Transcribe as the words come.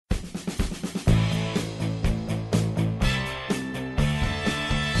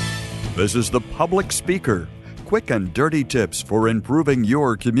This is The Public Speaker, quick and dirty tips for improving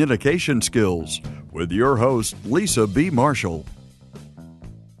your communication skills, with your host, Lisa B. Marshall.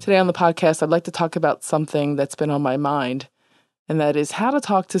 Today on the podcast, I'd like to talk about something that's been on my mind, and that is how to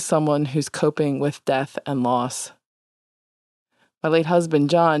talk to someone who's coping with death and loss. My late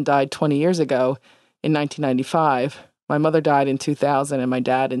husband, John, died 20 years ago in 1995. My mother died in 2000 and my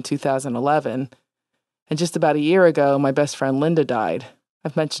dad in 2011. And just about a year ago, my best friend Linda died.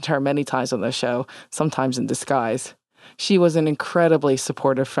 I've mentioned her many times on the show, sometimes in disguise. She was an incredibly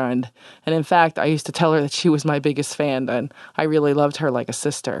supportive friend. And in fact, I used to tell her that she was my biggest fan, and I really loved her like a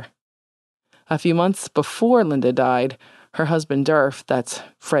sister. A few months before Linda died, her husband Durf, that's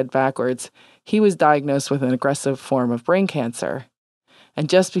Fred backwards, he was diagnosed with an aggressive form of brain cancer. And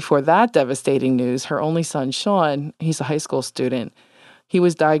just before that devastating news, her only son, Sean, he's a high school student, he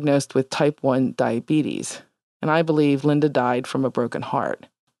was diagnosed with type 1 diabetes. And I believe Linda died from a broken heart.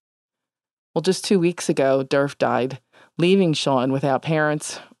 Well, just 2 weeks ago, Durf died, leaving Sean without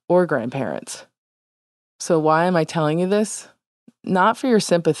parents or grandparents. So why am I telling you this? Not for your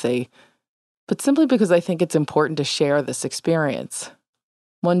sympathy, but simply because I think it's important to share this experience.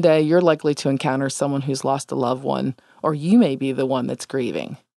 One day, you're likely to encounter someone who's lost a loved one, or you may be the one that's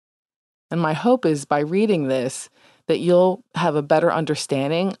grieving. And my hope is by reading this, that you'll have a better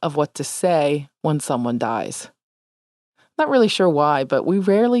understanding of what to say when someone dies. Not really sure why, but we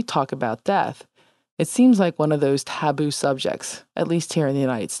rarely talk about death. It seems like one of those taboo subjects, at least here in the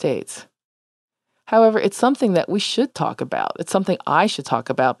United States. However, it's something that we should talk about. It's something I should talk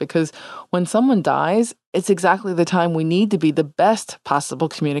about because when someone dies, it's exactly the time we need to be the best possible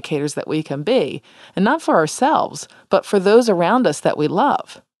communicators that we can be, and not for ourselves, but for those around us that we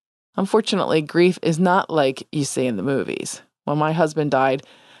love. Unfortunately, grief is not like you see in the movies. When my husband died,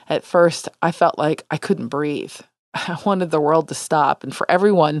 at first I felt like I couldn't breathe. I wanted the world to stop and for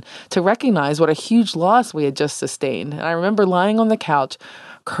everyone to recognize what a huge loss we had just sustained. And I remember lying on the couch,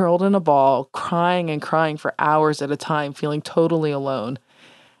 curled in a ball, crying and crying for hours at a time, feeling totally alone.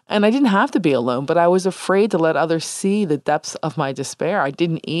 And I didn't have to be alone, but I was afraid to let others see the depths of my despair. I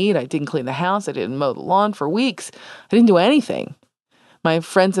didn't eat, I didn't clean the house, I didn't mow the lawn for weeks. I didn't do anything. My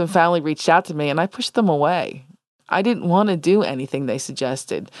friends and family reached out to me and I pushed them away. I didn't want to do anything they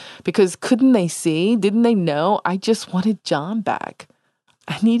suggested because couldn't they see? Didn't they know? I just wanted John back.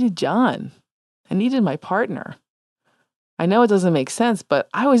 I needed John. I needed my partner. I know it doesn't make sense, but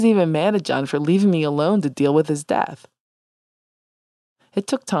I was even mad at John for leaving me alone to deal with his death. It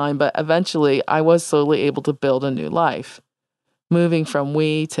took time, but eventually I was slowly able to build a new life, moving from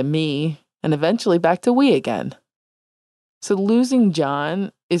we to me and eventually back to we again. So losing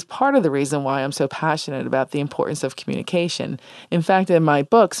John is part of the reason why I'm so passionate about the importance of communication. In fact, in my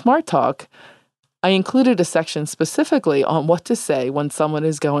book, Smart Talk, I included a section specifically on what to say when someone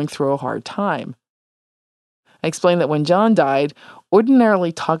is going through a hard time. I explained that when John died,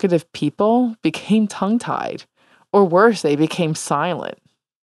 ordinarily talkative people became tongue-tied, or worse, they became silent.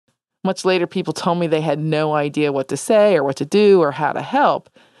 Much later, people told me they had no idea what to say or what to do or how to help.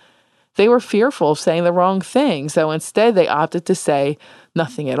 They were fearful of saying the wrong thing, so instead they opted to say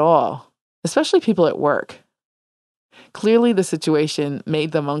nothing at all, especially people at work. Clearly, the situation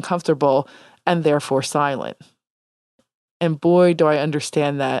made them uncomfortable and therefore silent. And boy, do I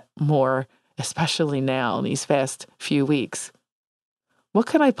understand that more, especially now in these past few weeks. What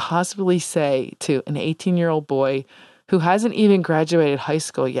could I possibly say to an 18-year-old boy who hasn't even graduated high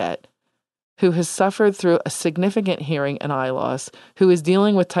school yet, who has suffered through a significant hearing and eye loss, who is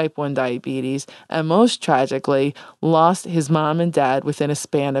dealing with type 1 diabetes, and most tragically, lost his mom and dad within a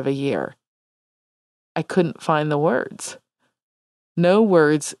span of a year? I couldn't find the words. No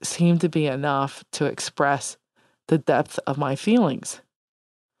words seemed to be enough to express the depth of my feelings.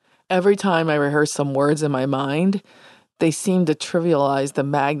 Every time I rehearsed some words in my mind, they seemed to trivialize the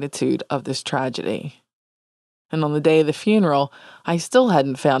magnitude of this tragedy. And on the day of the funeral, I still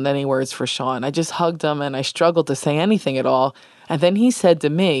hadn't found any words for Sean. I just hugged him and I struggled to say anything at all. And then he said to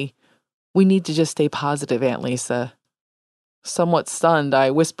me, "We need to just stay positive, Aunt Lisa." Somewhat stunned, I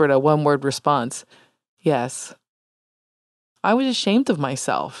whispered a one-word response, "Yes." I was ashamed of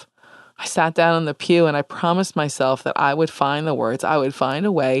myself. I sat down in the pew and I promised myself that I would find the words, I would find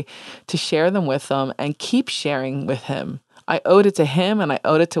a way to share them with him and keep sharing with him. I owed it to him and I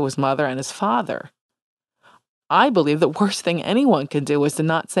owed it to his mother and his father. I believe the worst thing anyone can do is to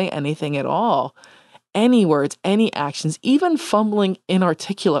not say anything at all. Any words, any actions, even fumbling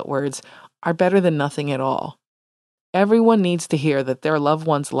inarticulate words are better than nothing at all. Everyone needs to hear that their loved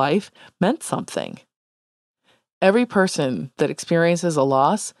one's life meant something. Every person that experiences a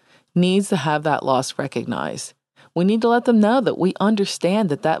loss needs to have that loss recognized. We need to let them know that we understand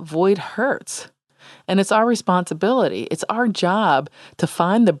that that void hurts. And it's our responsibility. It's our job to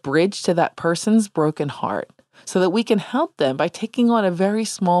find the bridge to that person's broken heart so that we can help them by taking on a very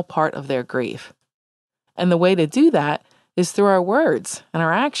small part of their grief. And the way to do that is through our words and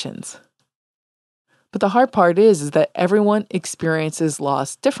our actions. But the hard part is that everyone experiences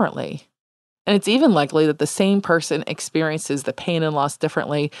loss differently. And it's even likely that the same person experiences the pain and loss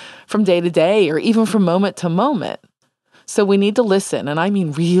differently from day to day or even from moment to moment. So we need to listen, and I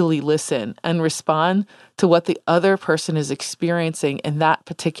mean really listen, and respond to what the other person is experiencing in that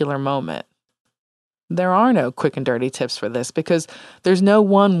particular moment. There are no quick and dirty tips for this because there's no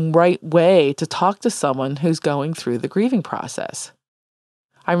one right way to talk to someone who's going through the grieving process.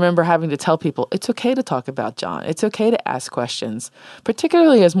 I remember having to tell people it's okay to talk about John. It's okay to ask questions.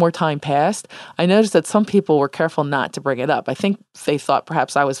 Particularly as more time passed, I noticed that some people were careful not to bring it up. I think they thought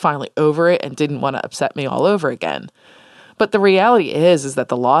perhaps I was finally over it and didn't want to upset me all over again. But the reality is that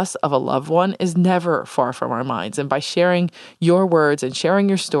the loss of a loved one is never far from our minds. And by sharing your words and sharing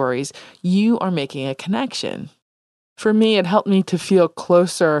your stories, you are making a connection. For me, it helped me to feel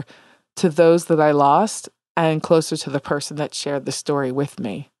closer to those that I lost and closer to the person that shared the story with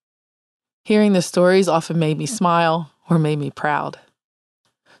me. Hearing the stories often made me smile or made me proud.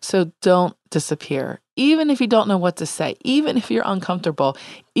 So don't disappear. Even if you don't know what to say, even if you're uncomfortable,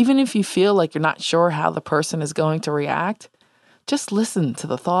 even if you feel like you're not sure how the person is going to react, just listen to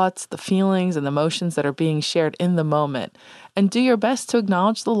the thoughts, the feelings, and emotions that are being shared in the moment, and do your best to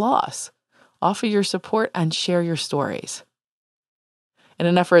acknowledge the loss. Offer your support and share your stories. In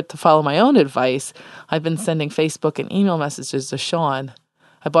an effort to follow my own advice, I've been sending Facebook and email messages to Sean.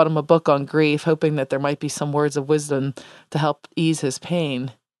 I bought him a book on grief, hoping that there might be some words of wisdom to help ease his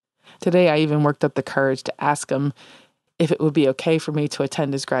pain. Today, I even worked up the courage to ask him if it would be okay for me to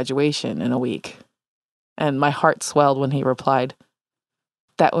attend his graduation in a week. And my heart swelled when he replied,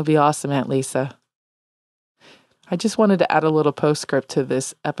 "That would be awesome, Aunt Lisa." I just wanted to add a little postscript to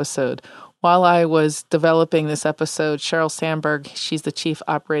this episode. While I was developing this episode, Sheryl Sandberg, she's the chief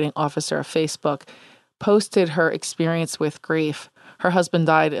operating officer of Facebook, posted her experience with grief. Her husband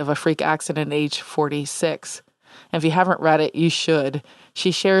died of a freak accident at age 46. And if you haven't read it, you should.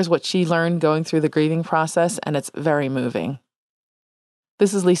 She shares what she learned going through the grieving process, and it's very moving.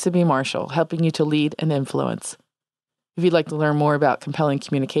 This is Lisa B. Marshall, helping you to lead and influence. If you'd like to learn more about compelling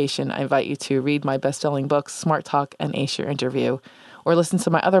communication, I invite you to read my best-selling books, Smart Talk and Ace Your Interview, or listen to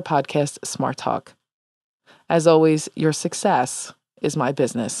my other podcast, Smart Talk. As always, your success is my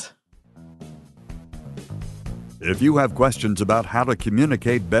business. If you have questions about how to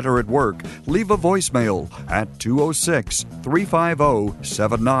communicate better at work, leave a voicemail at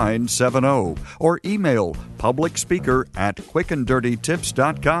 206-350-7970 or email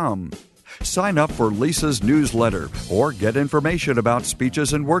publicspeaker@quickanddirtytips.com. Sign up for Lisa's newsletter or get information about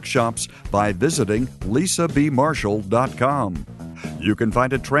speeches and workshops by visiting lisabmarshall.com. You can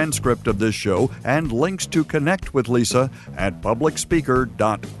find a transcript of this show and links to connect with Lisa at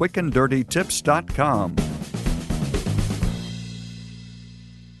publicspeaker.quickanddirtytips.com.